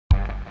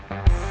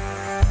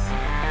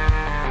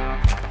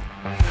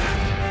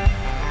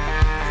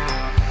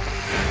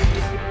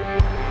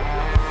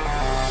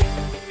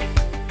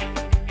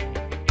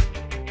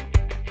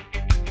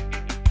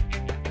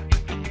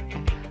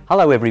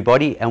Hello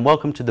everybody and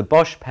welcome to the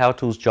Bosch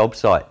Powertools job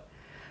site.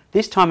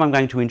 This time I'm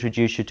going to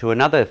introduce you to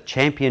another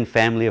champion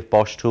family of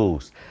Bosch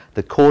tools,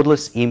 the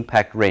Cordless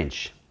Impact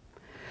Wrench.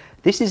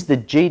 This is the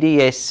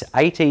GDS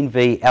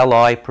 18V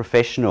Li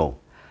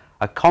Professional,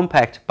 a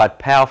compact but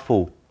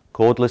powerful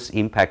cordless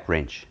impact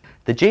wrench.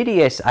 The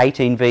GDS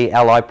 18V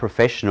Li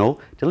Professional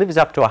delivers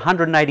up to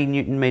 180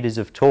 Newton meters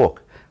of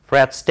torque for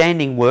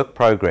outstanding work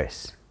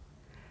progress.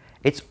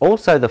 It's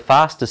also the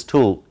fastest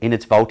tool in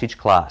its voltage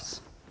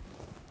class.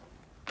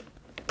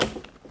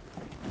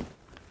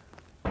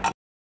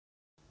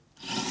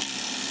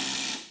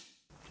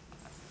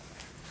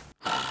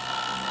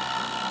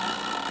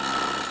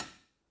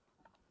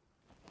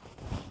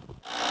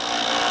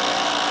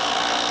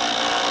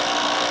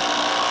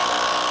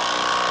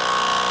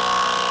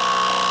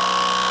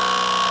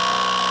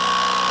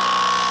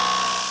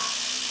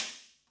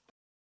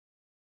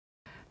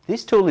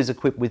 This tool is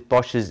equipped with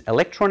Bosch's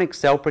Electronic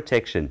Cell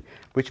Protection,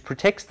 which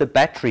protects the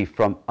battery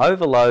from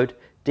overload,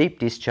 deep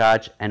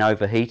discharge and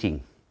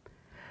overheating.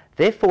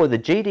 Therefore, the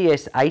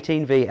GDS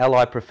 18V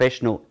Li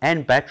Professional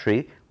and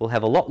battery will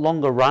have a lot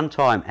longer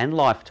runtime and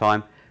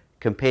lifetime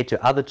compared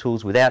to other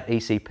tools without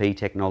ECP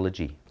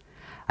technology.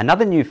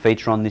 Another new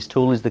feature on this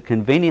tool is the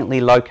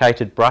conveniently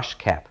located brush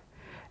cap.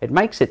 It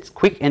makes it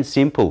quick and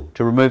simple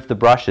to remove the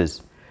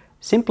brushes.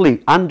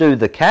 Simply undo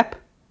the cap,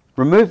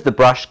 remove the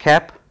brush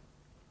cap,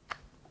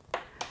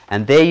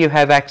 and there you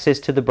have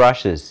access to the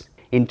brushes.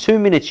 In 2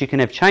 minutes you can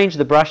have changed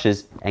the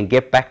brushes and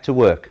get back to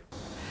work.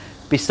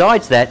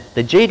 Besides that,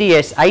 the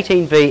GDS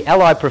 18V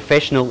Li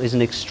Professional is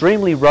an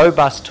extremely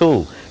robust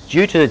tool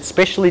due to its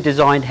specially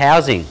designed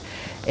housing.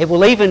 It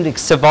will even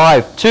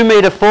survive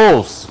 2-meter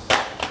falls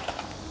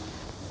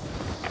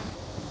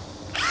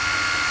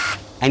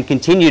and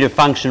continue to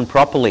function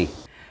properly.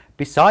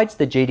 Besides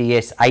the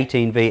GDS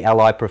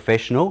 18V Li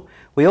Professional,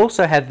 we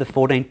also have the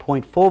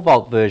 14.4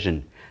 volt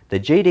version, the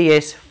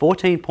GDS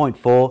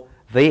 14.4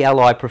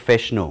 VLI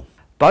Professional,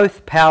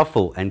 both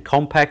powerful and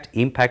compact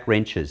impact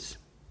wrenches.